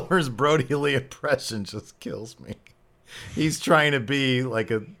Silver's Brody Lee impression just kills me. He's trying to be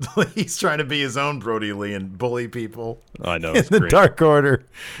his own Brody Lee and bully people. I know. It's in the great. Dark Order.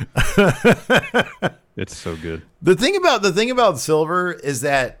 It's so good. The thing about Silver is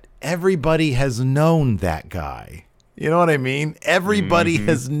that everybody has known that guy. You know what I mean? Everybody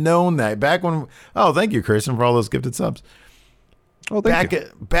has known that. Back when... Oh, thank you, Kirsten, for all those gifted subs. Oh, thank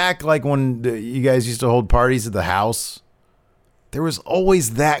you. Back like when you guys used to hold parties at the house, there was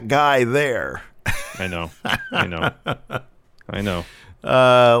always that guy there. I know.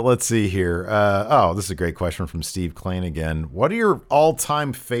 Let's see here. This is a great question from Steve Klain again. What are your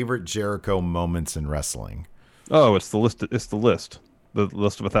all-time favorite Jericho moments in wrestling? Oh, it's the list. The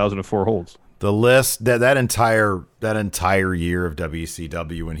list of 1,004 holds. The list that entire year of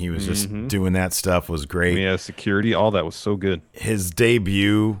WCW when he was just doing that stuff was great. Yeah, security, all that was so good. His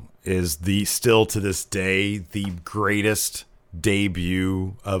debut is still to this day the greatest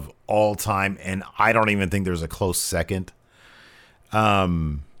debut of all time, and I don't even think there's a close second. A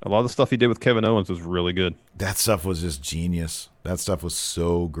lot of the stuff he did with Kevin Owens was really good. That stuff was just genius. That stuff was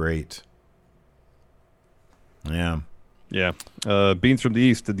so great. Yeah. Yeah. Beans from the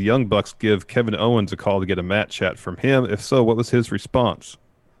East, did the Young Bucks give Kevin Owens a call to get a mat chat from him? If so, what was his response?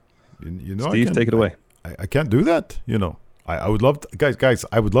 Steve, take it away. I can't do that. I would love to, guys,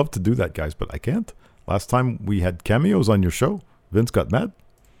 I would love to do that, guys, but I can't. Last time we had cameos on your show, Vince got mad.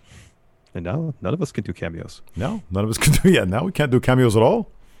 And now none of us can do cameos. No, none of us can do. Yeah, now we can't do cameos at all.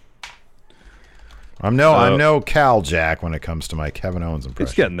 I'm no Cal Jack when it comes to my Kevin Owens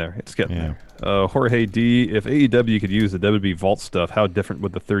impression. It's getting there. Jorge D, if AEW could use the WWE Vault stuff, how different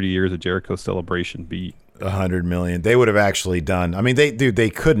would the 30 years of Jericho celebration be? 100 million. They would have actually done. I mean, they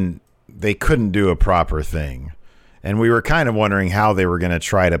couldn't do a proper thing, and we were kind of wondering how they were going to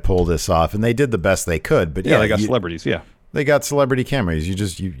try to pull this off, and they did the best they could. But they got celebrities. Yeah, they got celebrity cameos.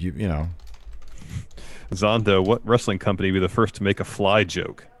 You know. Zondo, what wrestling company would be the first to make a fly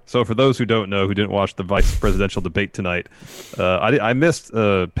joke? So for those who don't know, who didn't watch the vice presidential debate tonight, I missed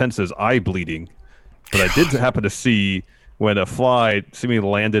Pence's eye bleeding, but I did happen to see when a fly seemingly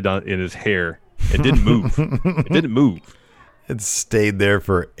landed in his hair. It didn't move. It stayed there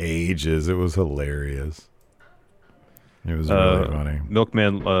for ages. It was hilarious. It was really funny.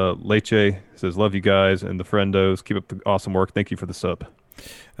 Milkman Leche says, love you guys and the friendos. Keep up the awesome work. Thank you for the sub.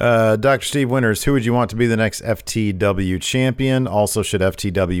 Dr. Steve Winters, who would you want to be the next FTW champion? Also, should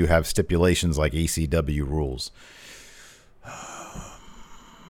FTW have stipulations like ECW rules?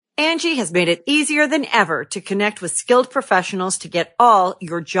 Angie has made it easier than ever to connect with skilled professionals to get all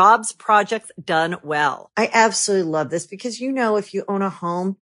your jobs projects done well. I absolutely love this because, if you own a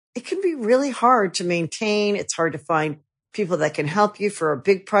home, it can be really hard to maintain. It's hard to find people that can help you for a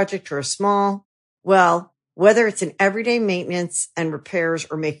big project or a small. Well, whether it's in everyday maintenance and repairs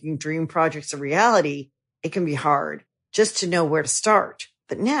or making dream projects a reality, it can be hard just to know where to start.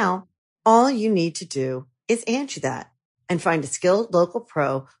 But now, all you need to do is Angie that and find a skilled local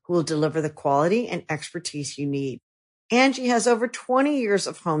pro who will deliver the quality and expertise you need. Angie has over 20 years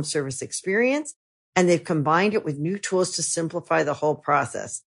of home service experience, and they've combined it with new tools to simplify the whole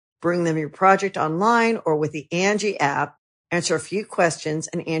process. Bring them your project online or with the Angie app. Answer a few questions,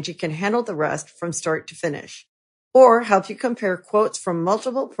 and Angie can handle the rest from start to finish. Or help you compare quotes from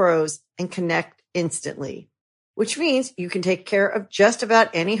multiple pros and connect instantly. Which means you can take care of just about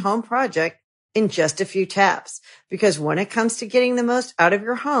any home project in just a few taps. Because when it comes to getting the most out of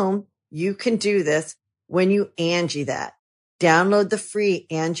your home, you can do this when you Angie that. Download the free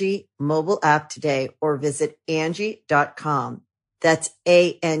Angie mobile app today or visit Angie.com. That's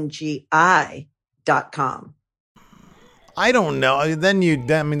ANGI.com. I don't know. Then you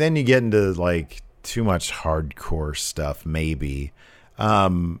get into like too much hardcore stuff, maybe.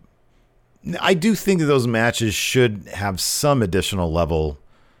 I do think that those matches should have some additional level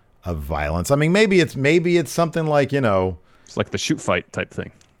of violence. I mean, maybe it's something like, it's like the shoot fight type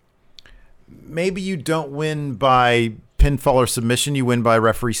thing. Maybe you don't win by pinfall or submission, you win by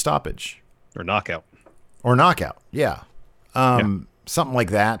referee stoppage. Or knockout. Yeah. Something like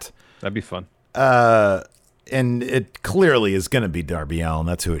that. That'd be fun. And it clearly is going to be Darby Allin.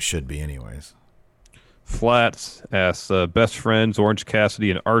 That's who it should be anyways. Flats asks, best friends, Orange Cassidy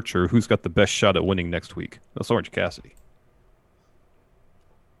and Archer, who's got the best shot at winning next week? That's Orange Cassidy.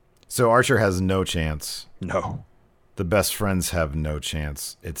 So Archer has no chance. No. The best friends have no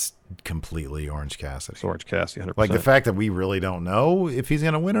chance. It's completely Orange Cassidy. It's Orange Cassidy, 100%. Like the fact that we really don't know if he's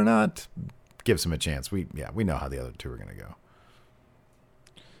going to win or not gives him a chance. We know how the other two are going to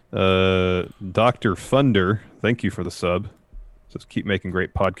go. Dr. Thunder, thank you for the sub. Says, keep making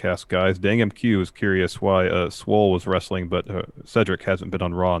great podcasts, guys. Dang MQ is curious why Swole was wrestling, but Cedric hasn't been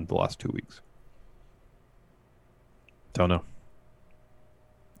on Raw in the last 2 weeks. Don't know.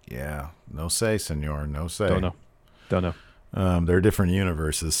 Yeah, no say, senor. No say. Don't know. They're different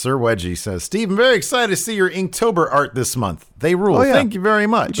universes. Sir Wedgie says, Steve, I'm very excited to see your Inktober art this month. They rule. Oh, yeah. Thank you very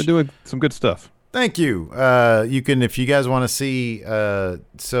much. You've been doing some good stuff. Thank you. You can, if you guys want to see,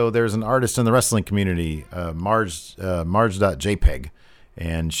 so there's an artist in the wrestling community, Marge.jpg,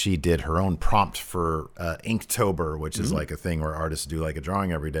 and she did her own prompt for Inktober, which is like a thing where artists do like a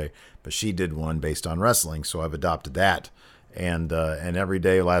drawing every day, but she did one based on wrestling, so I've adopted that. And every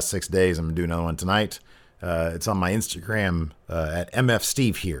day, last 6 days, I'm going to do another one tonight. It's on my Instagram at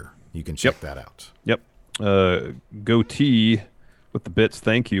MFSteve here. You can check that out. Yep. Goatee with the bits,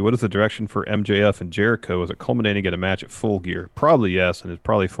 thank you. What is the direction for MJF and Jericho? Is it culminating at a match at Full Gear? Probably yes, and it's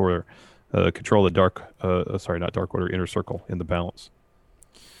probably for control of not Dark Order, Inner Circle in the balance.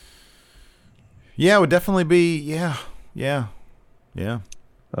 Yeah, it would definitely be, yeah.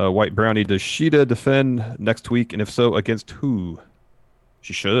 White Brownie, does Shida defend next week, and if so, against who?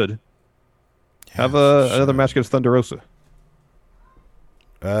 She should. Have another match against Thunder Rosa.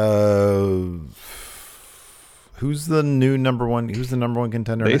 Who's the new number one? Who's the number one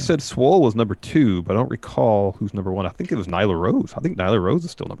contender? They said Swole was number 2, but I don't recall who's number 1. I think it was Nyla Rose. I think Nyla Rose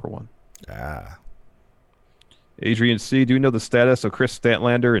is still number 1. Adrian C., do you know the status of Chris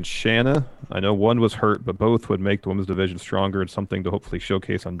Statlander and Shanna? I know one was hurt, but both would make the women's division stronger and something to hopefully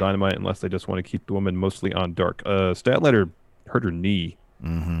showcase on Dynamite, unless they just want to keep the women mostly on Dark. Statlander hurt her knee.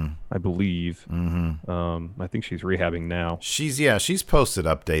 I believe. I think she's rehabbing now. She's posted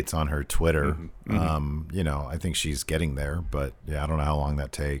updates on her Twitter. I think she's getting there, but I don't know how long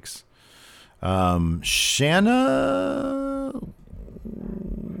that takes. Shanna.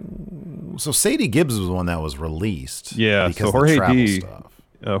 So Sadie Gibbs was the one that was released. Yeah. Because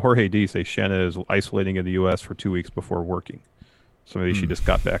so Jorge D say Shanna is isolating in the U.S. for 2 weeks before working. So maybe she just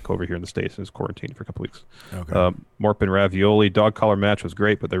got back over here in the States and is quarantined for a couple weeks. Okay. Morpin Ravioli, dog collar match was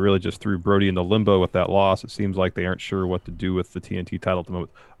great, but they really just threw Brody into limbo with that loss. It seems like they aren't sure what to do with the TNT title at the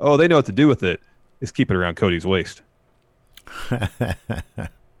moment. Oh, they know what to do with it. Is keep it around Cody's waist.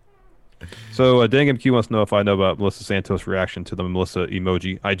 So Dang MQ wants to know if I know about Melissa Santos' reaction to the Melissa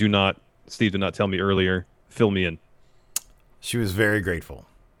emoji. I do not. Steve did not tell me earlier. Fill me in. She was very grateful.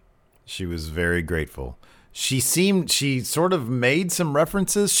 She sort of made some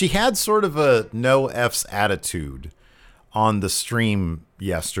references. She had sort of a no F's attitude on the stream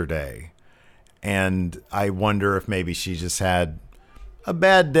yesterday. And I wonder if maybe she just had a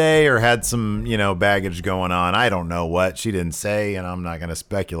bad day or had some, baggage going on. I don't know what. She didn't say, and I'm not going to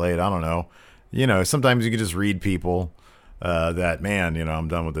speculate. I don't know. Sometimes you can just read people that, man, I'm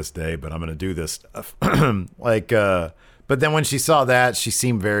done with this day, but I'm going to do this stuff. But then when she saw that, she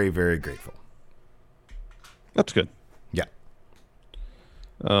seemed very, very grateful. That's good. Yeah.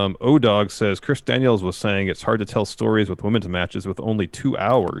 O-Dog says, Chris Daniels was saying it's hard to tell stories with women's matches with only 2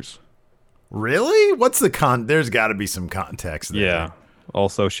 hours. Really? What's the There's got to be some context there. Yeah.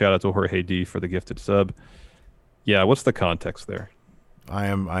 Also, shout out to Jorge D for the gifted sub. Yeah, what's the context there? I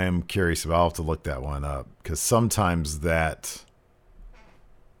am curious about. I'll have to look that one up, because sometimes that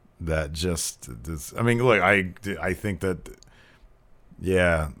just is, I mean, look, I think that,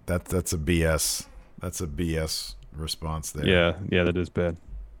 yeah, that's a BS. That's a BS response there. Yeah, that is bad.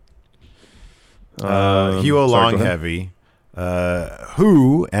 Hugo Longheavy.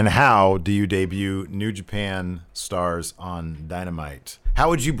 Who and how do you debut New Japan stars on Dynamite? How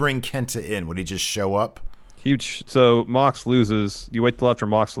would you bring Kenta in? Would he just show up? Huge. So Mox loses. You wait till after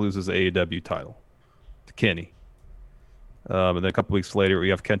Mox loses the AEW title to Kenny. And then a couple weeks later, we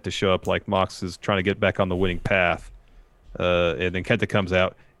have Kenta show up like Mox is trying to get back on the winning path. And then Kenta comes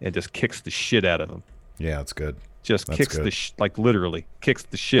out and just kicks the shit out of him. Yeah, that's good. Just that's kicks good. like literally kicks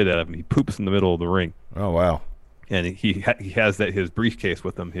the shit out of him. He poops in the middle of the ring. Oh, wow. And he has his briefcase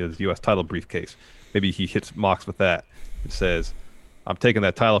with him, his U.S. title briefcase. Maybe he hits Mox with that. It says, I'm taking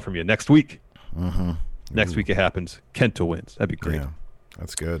that title from you next week. Mm-hmm. Next week it happens. Kenta wins. That'd be great. Yeah,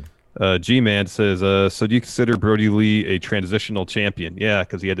 that's good. G-Man says, so do you consider Brody Lee a transitional champion? Yeah,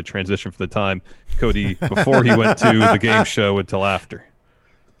 because he had to transition from the time Cody before he went to the game show until after.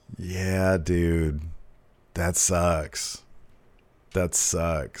 Yeah, dude. That sucks. I'm going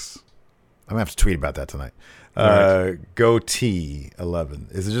to have to tweet about that tonight. Right. Goatee 11.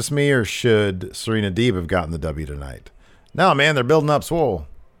 Is it just me or should Serena Deeb have gotten the W tonight? No, man, they're building up Swole.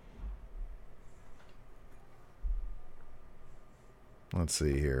 Let's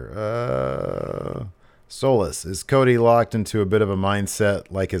see here. Solus. Is Cody locked into a bit of a mindset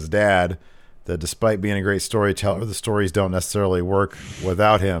like his dad that despite being a great storyteller, the stories don't necessarily work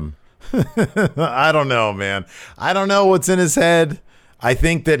without him? I don't know, man. I don't know what's in his head. I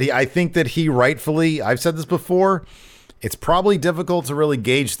think that he rightfully, I've said this before, it's probably difficult to really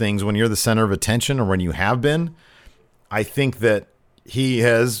gauge things when you're the center of attention or when you have been. I think that he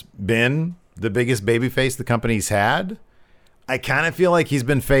has been the biggest babyface the company's had. I kind of feel like he's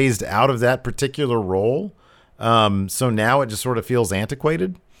been phased out of that particular role. So now it just sort of feels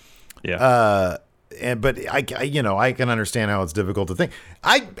antiquated. Yeah. But I can understand how it's difficult to think.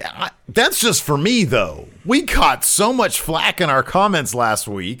 I that's just for me though. We caught so much flack in our comments last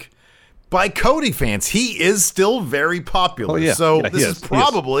week by Cody fans. He is still very popular. Oh, yeah. So Yeah, this is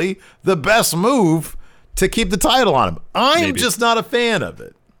probably the best move to keep the title on him. I'm just not a fan of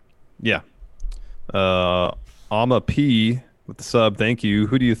it. Yeah. Ama P with the sub. Thank you.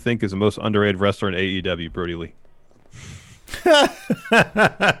 Who do you think is the most underrated wrestler in AEW, Brody Lee?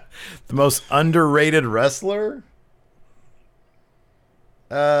 The most underrated wrestler?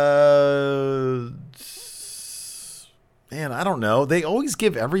 Man, I don't know. They always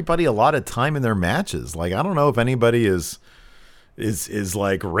give everybody a lot of time in their matches. Like, I don't know if anybody is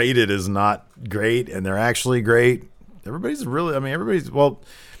like rated as not great and they're actually great. Everybody's, well,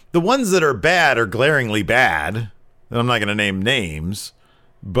 the ones that are bad are glaringly bad. I'm not going to name names,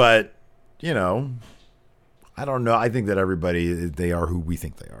 but I don't know. I think that they are who we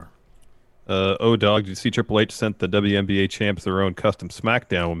think they are. Dog, did you see Triple H sent the WNBA champs their own custom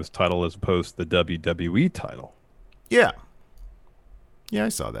SmackDown Women's title as opposed to the WWE title? Yeah. Yeah, I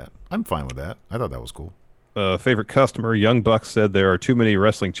saw that. I'm fine with that. I thought that was cool. Favorite customer, Young Bucks said there are too many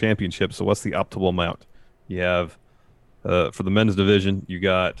wrestling championships, so what's the optimal amount? You have, for the men's division, you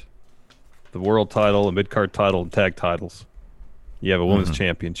got the world title, a mid-card title, and tag titles. You have a women's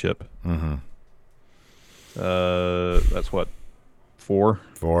championship. Mm-hmm. That's what, 4?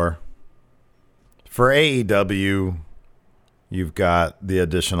 4. For AEW, you've got the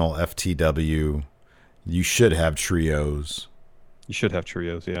additional FTW. You should have trios. You should have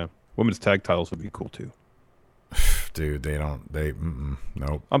trios, yeah. Women's tag titles would be cool too. Dude,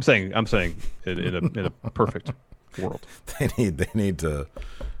 nope. I'm saying in a perfect world. They need to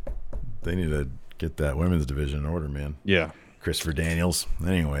get that women's division in order, man. Yeah. Christopher Daniels.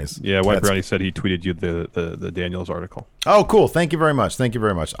 Anyways. Yeah, White Brownie said he tweeted you the Daniels article. Oh, cool. Thank you very much.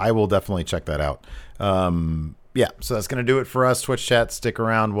 I will definitely check that out. Yeah, so that's going to do it for us. Twitch chat, stick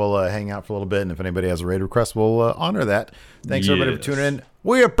around. We'll hang out for a little bit, and if anybody has a raid request, we'll honor that. Thanks, everybody, for tuning in.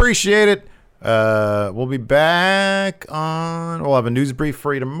 We appreciate it. We'll be back we'll have a news brief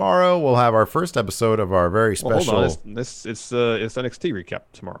for you tomorrow. We'll have our first episode of our very special. Hold on. It's NXT recap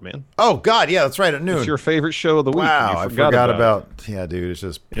tomorrow, man. Oh, God, yeah, that's right, at noon. It's your favorite show of the week. Wow, I forgot about yeah, dude, it's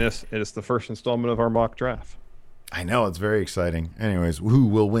just... It's the first installment of our mock draft. I know, it's very exciting. Anyways, who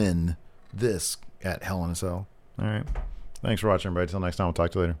will win this at Hell in a Cell? All right. Thanks for watching, everybody. Until next time, we'll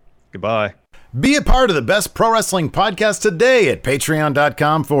talk to you later. Goodbye. Be a part of the best pro wrestling podcast today at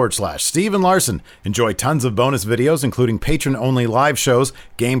patreon.com/Steven Larson. Enjoy tons of bonus videos, including patron-only live shows,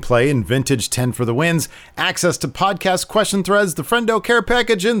 gameplay, and vintage 10 for the wins, access to podcast question threads, the Friendo Care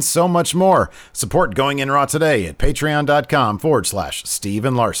Package, and so much more. Support Going In Raw today at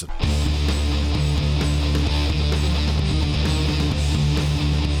patreon.com/Steven Larson.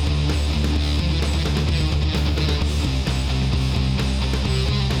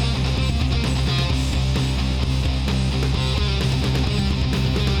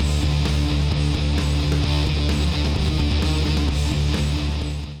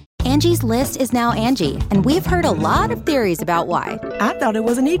 Angie's List is now Angie, and we've heard a lot of theories about why. I thought it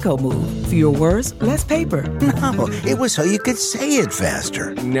was an eco move. Fewer words, less paper. No, it was so you could say it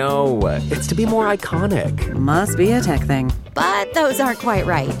faster. No, it's to be more iconic. Must be a tech thing. But those aren't quite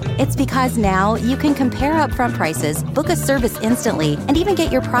right. It's because now you can compare upfront prices, book a service instantly, and even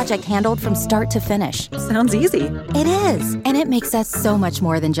get your project handled from start to finish. Sounds easy. It is, and it makes us so much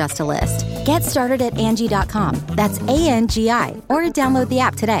more than just a list. Get started at Angie.com. That's ANGI, or download the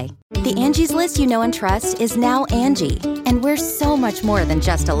app today. The Angie's List you know and trust is now Angie, and we're so much more than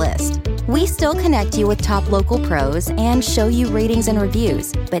just a list. We still connect you with top local pros and show you ratings and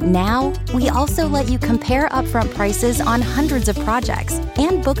reviews, but now we also let you compare upfront prices on hundreds of projects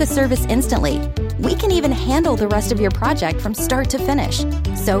and book a service instantly. We can even handle the rest of your project from start to finish.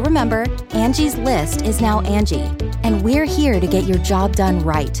 So remember, Angie's List is now Angie, and we're here to get your job done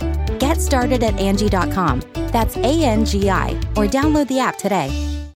right. Get started at Angie.com. That's ANGI, or download the app today.